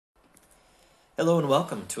Hello and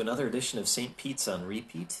welcome to another edition of St. Pete's on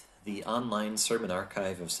Repeat, the online sermon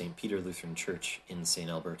archive of St. Peter Lutheran Church in St.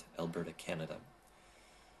 Albert, Alberta, Canada.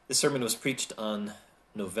 This sermon was preached on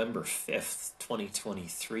November 5th,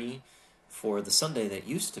 2023, for the Sunday that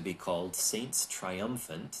used to be called Saints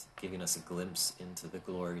Triumphant, giving us a glimpse into the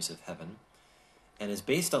glories of heaven, and is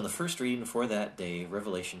based on the first reading for that day,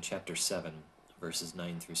 Revelation chapter 7, verses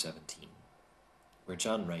 9 through 17, where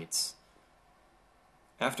John writes,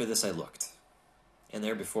 "After this I looked, and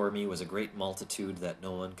there before me was a great multitude that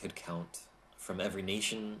no one could count, from every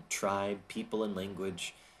nation, tribe, people, and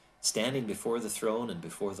language, standing before the throne and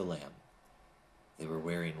before the Lamb. They were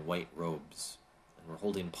wearing white robes, and were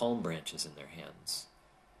holding palm branches in their hands.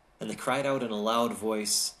 And they cried out in a loud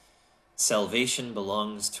voice, 'Salvation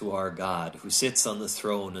belongs to our God, who sits on the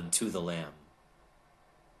throne, and to the Lamb.'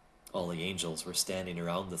 All the angels were standing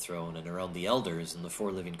around the throne and around the elders and the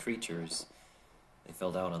four living creatures. They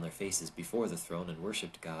fell down on their faces before the throne and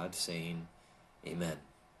worshipped God, saying, 'Amen.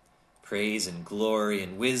 Praise and glory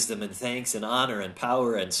and wisdom and thanks and honor and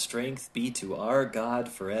power and strength be to our God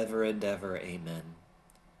forever and ever. Amen.'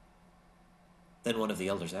 Then one of the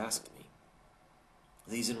elders asked me,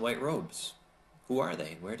 'These in white robes, who are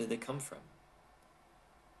they and where did they come from?'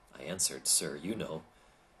 I answered, 'Sir, you know.'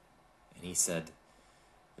 And he said,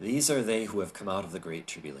 'These are they who have come out of the great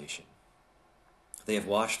tribulation. They have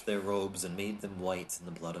washed their robes and made them white in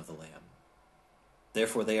the blood of the Lamb.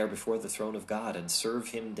 Therefore they are before the throne of God and serve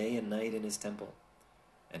him day and night in his temple.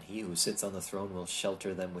 And he who sits on the throne will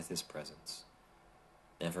shelter them with his presence.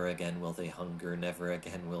 Never again will they hunger, never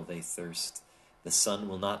again will they thirst. The sun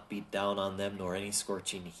will not beat down on them, nor any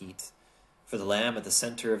scorching heat. For the Lamb at the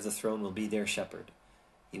center of the throne will be their shepherd.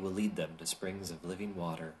 He will lead them to springs of living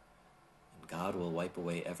water, and God will wipe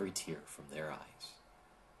away every tear from their eyes.'"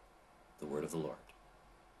 The word of the Lord.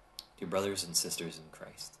 Dear brothers and sisters in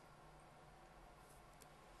Christ,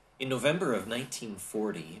 in November of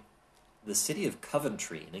 1940, the city of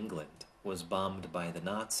Coventry in England was bombed by the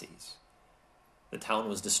Nazis. The town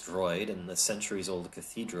was destroyed and the centuries-old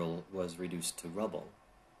cathedral was reduced to rubble.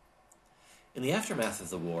 In the aftermath of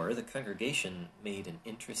the war, the congregation made an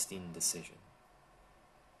interesting decision.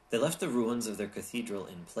 They left the ruins of their cathedral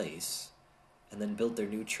in place and then built their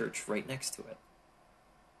new church right next to it.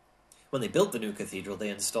 When they built the new cathedral, they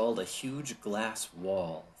installed a huge glass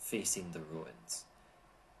wall facing the ruins.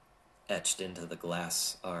 Etched into the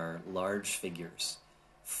glass are large figures,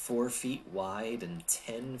 4 feet wide and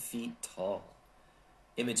 10 feet tall,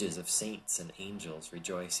 images of saints and angels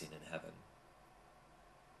rejoicing in heaven.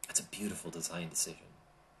 That's a beautiful design decision,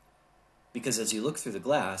 because as you look through the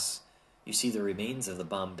glass, you see the remains of the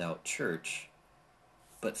bombed-out church,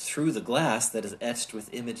 but through the glass that is etched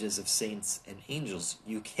with images of saints and angels,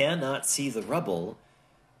 you cannot see the rubble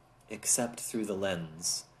except through the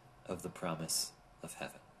lens of the promise of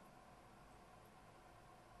heaven.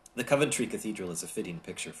 The Coventry Cathedral is a fitting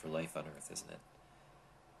picture for life on earth, isn't it?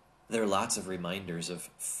 There are lots of reminders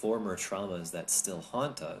of former traumas that still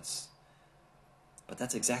haunt us, but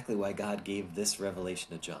that's exactly why God gave this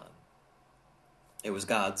revelation to John. It was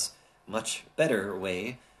God's much better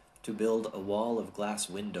way to build a wall of glass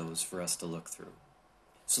windows for us to look through,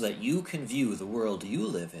 so that you can view the world you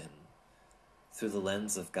live in through the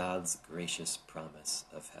lens of God's gracious promise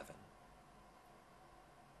of heaven.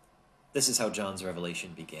 This is how John's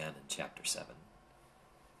revelation began in chapter 7.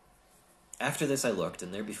 "After this I looked,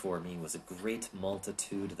 and there before me was a great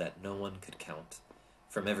multitude that no one could count,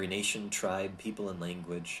 from every nation, tribe, people, and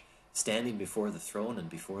language, standing before the throne and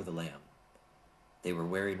before the Lamb. They were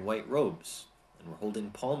wearing white robes, and were holding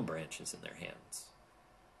palm branches in their hands."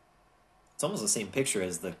 It's almost the same picture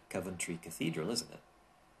as the Coventry Cathedral, isn't it?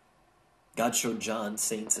 God showed John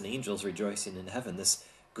saints and angels rejoicing in heaven. This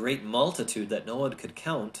great multitude that no one could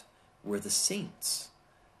count were the saints.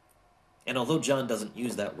 And although John doesn't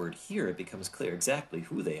use that word here, it becomes clear exactly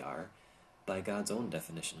who they are by God's own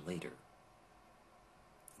definition later.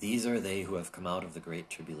 "These are they who have come out of the great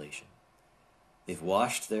tribulation. They've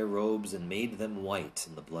washed their robes and made them white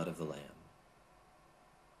in the blood of the Lamb."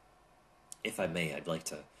 If I may, I'd like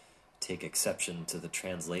to take exception to the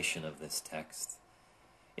translation of this text.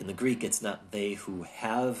 In the Greek, it's not "they who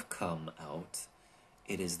have come out,"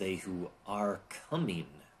 it is "they who are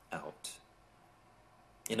coming out."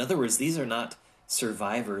 In other words, these are not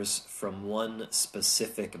survivors from one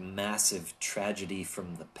specific massive tragedy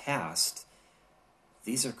from the past.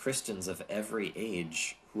 These are Christians of every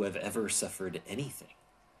age who have ever suffered anything.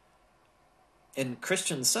 And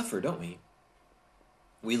Christians suffer, don't we?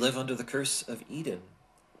 We live under the curse of Eden,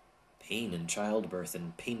 pain in childbirth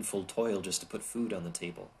and painful toil just to put food on the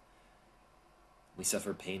table. We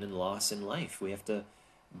suffer pain and loss in life. We have to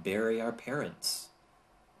bury our parents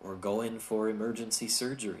or go in for emergency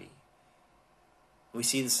surgery. We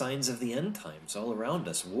see the signs of the end times all around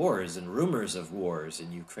us, wars and rumors of wars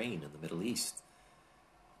in Ukraine and the Middle East.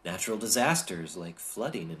 Natural disasters like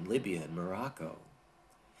flooding in Libya and Morocco.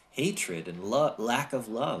 Hatred and lack of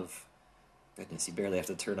love. Goodness, you barely have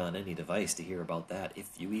to turn on any device to hear about that, if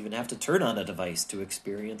you even have to turn on a device to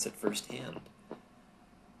experience it firsthand.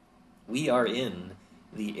 We are in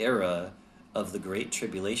the era of the great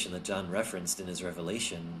tribulation that John referenced in his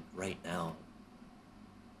Revelation right now.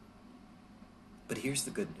 But here's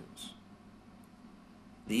the good news.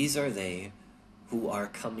 These are they who are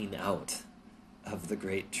coming out of the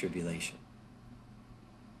great tribulation.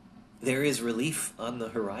 There is relief on the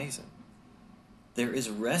horizon. There is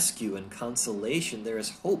rescue and consolation. There is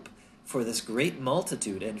hope for this great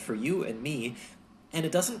multitude and for you and me. And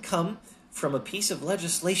it doesn't come from a piece of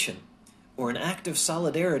legislation or an act of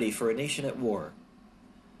solidarity for a nation at war.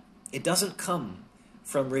 It doesn't come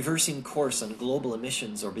from reversing course on global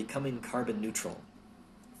emissions or becoming carbon neutral.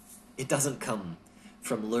 It doesn't come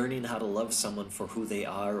from learning how to love someone for who they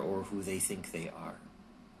are or who they think they are.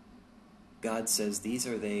 God says these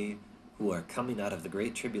are they who are coming out of the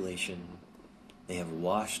great tribulation. They have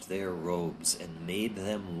washed their robes and made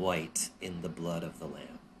them white in the blood of the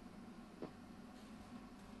Lamb.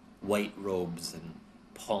 White robes and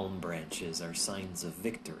palm branches are signs of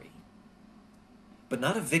victory. But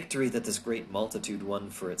not a victory that this great multitude won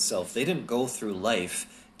for itself. They didn't go through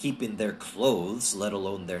life keeping their clothes, let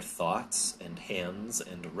alone their thoughts and hands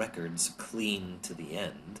and records, clean to the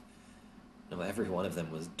end. No, every one of them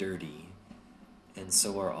was dirty, and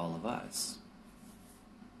so are all of us.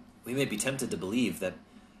 We may be tempted to believe that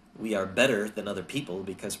we are better than other people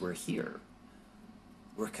because we're here.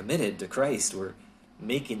 We're committed to Christ. We're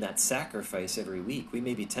making that sacrifice every week. We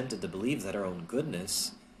may be tempted to believe that our own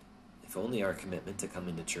goodness, if only our commitment to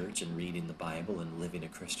coming to church and reading the Bible and living a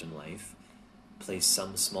Christian life, plays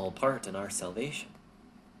some small part in our salvation.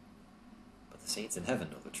 But the saints in heaven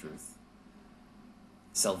know the truth.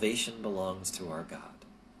 Salvation belongs to our God,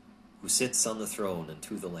 who sits on the throne and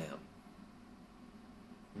to the Lamb.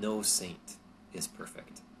 No saint is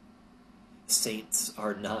perfect. Saints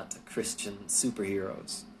are not Christian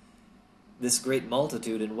superheroes. This great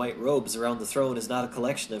multitude in white robes around the throne is not a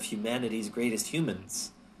collection of humanity's greatest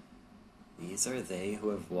humans. These are they who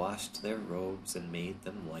have washed their robes and made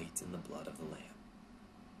them white in the blood of the Lamb.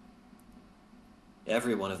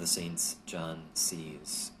 Every one of the saints John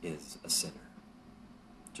sees is a sinner,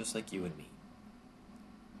 just like you and me.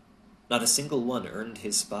 Not a single one earned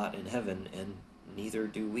his spot in heaven, and neither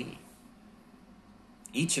do we.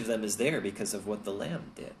 Each of them is there because of what the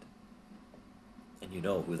Lamb did. And you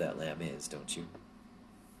know who that Lamb is, don't you?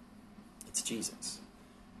 It's Jesus.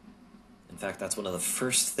 In fact, that's one of the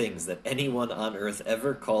first things that anyone on earth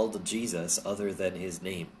ever called Jesus other than his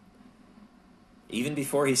name. Even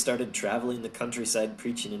before he started traveling the countryside,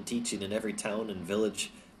 preaching and teaching in every town and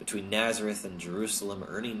village between Nazareth and Jerusalem,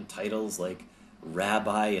 earning titles like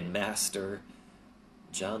Rabbi and Master,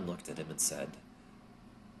 John looked at him and said,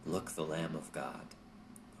 "Look, the Lamb of God,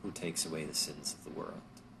 who takes away the sins of the world."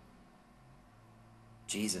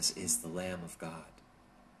 Jesus is the Lamb of God,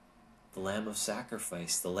 the Lamb of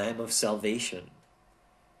sacrifice, the Lamb of salvation.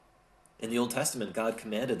 In the Old Testament, God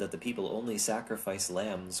commanded that the people only sacrifice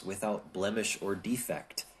lambs without blemish or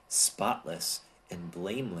defect, spotless and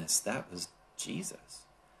blameless. That was Jesus.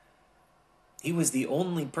 He was the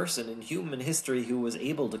only person in human history who was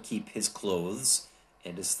able to keep his clothes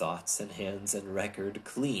and his thoughts and hands and record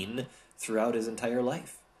clean throughout his entire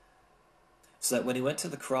life. So that when he went to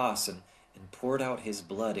the cross and poured out his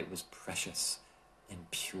blood, it was precious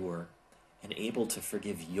and pure and able to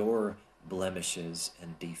forgive your blemishes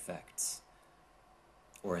and defects.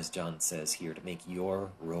 Or as John says here, to make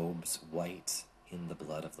your robes white in the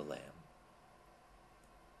blood of the Lamb.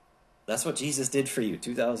 That's what Jesus did for you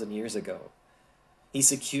 2,000 years ago. He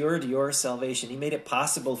secured your salvation. He made it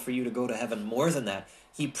possible for you to go to heaven. More than that,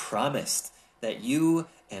 he promised that you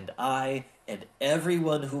and I and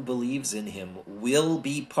everyone who believes in him will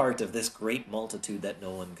be part of this great multitude that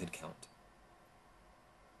no one could count.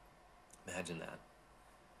 Imagine that.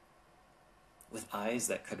 With eyes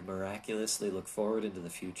that could miraculously look forward into the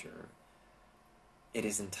future, it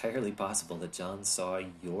is entirely possible that John saw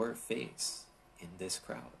your face in this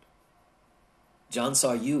crowd. John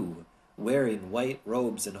saw you wearing white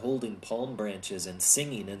robes and holding palm branches and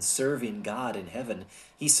singing and serving God in heaven.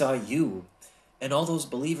 He saw you and all those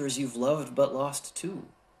believers you've loved but lost too.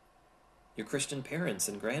 Your Christian parents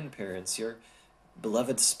and grandparents, your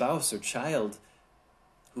beloved spouse or child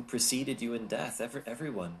who preceded you in death,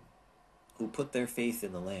 everyone who put their faith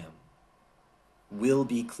in the Lamb. will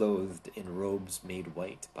be clothed in robes made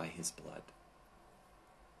white by his blood.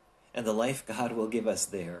 And the life God will give us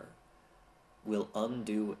there will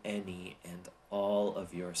undo any and all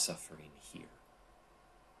of your suffering here.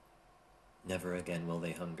 Never again will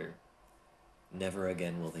they hunger. Never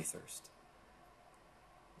again will they thirst.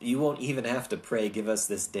 You won't even have to pray, "Give us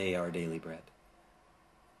this day our daily bread."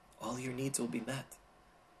 All your needs will be met.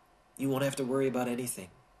 You won't have to worry about anything.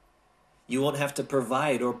 You won't have to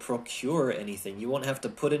provide or procure anything. You won't have to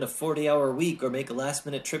put in a 40-hour week or make a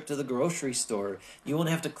last-minute trip to the grocery store. You won't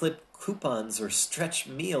have to clip coupons or stretch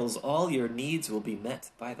meals. All your needs will be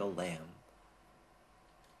met by the Lamb.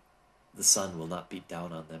 The sun will not beat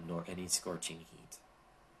down on them, nor any scorching heat.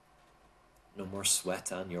 No more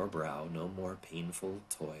sweat on your brow, no more painful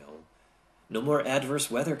toil, no more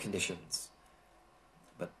adverse weather conditions,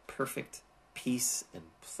 but perfect peace and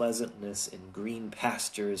pleasantness in green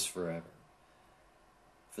pastures forever.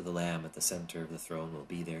 For the Lamb at the center of the throne will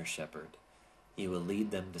be their shepherd. He will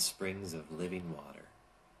lead them to springs of living water.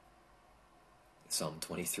 Psalm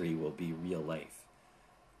 23 will be real life.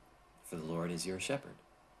 For the Lord is your shepherd,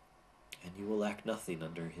 and you will lack nothing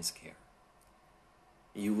under his care.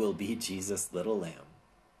 You will be Jesus' little lamb,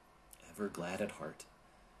 ever glad at heart.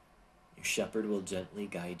 Your shepherd will gently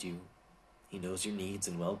guide you. He knows your needs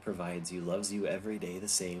and well provides you, loves you every day the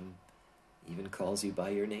same, even calls you by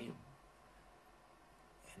your name.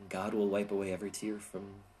 And God will wipe away every tear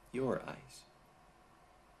from your eyes.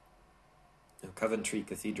 Now, Coventry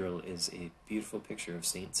Cathedral is a beautiful picture of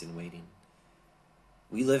saints in waiting.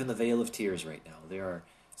 We live in the vale of tears right now. There are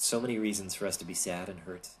so many reasons for us to be sad and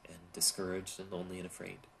hurt and discouraged and lonely and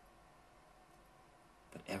afraid.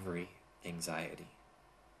 But every anxiety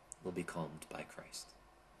will be calmed by Christ.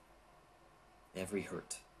 Every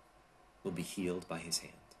hurt will be healed by his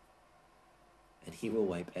hand. And he will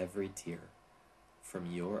wipe every tear from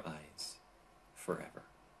your eyes forever.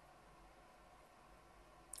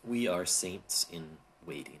 We are saints in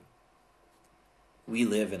waiting. We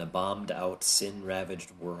live in a bombed-out,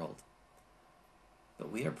 sin-ravaged world. But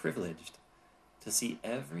we are privileged to see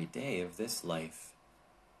every day of this life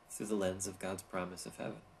through the lens of God's promise of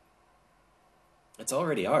heaven. It's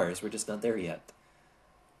already ours, we're just not there yet.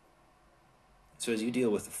 So as you deal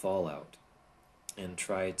with the fallout and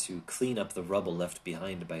try to clean up the rubble left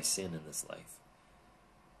behind by sin in this life,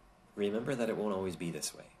 remember that it won't always be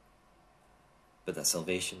this way, but that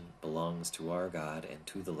salvation belongs to our God and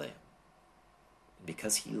to the Lamb. And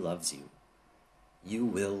because he loves you, you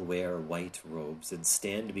will wear white robes and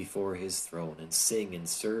stand before his throne and sing and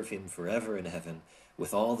serve him forever in heaven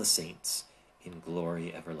with all the saints in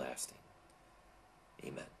glory everlasting.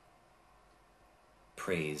 Amen.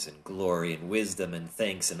 Praise and glory and wisdom and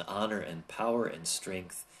thanks and honor and power and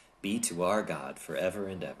strength be to our God forever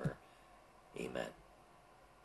and ever. Amen.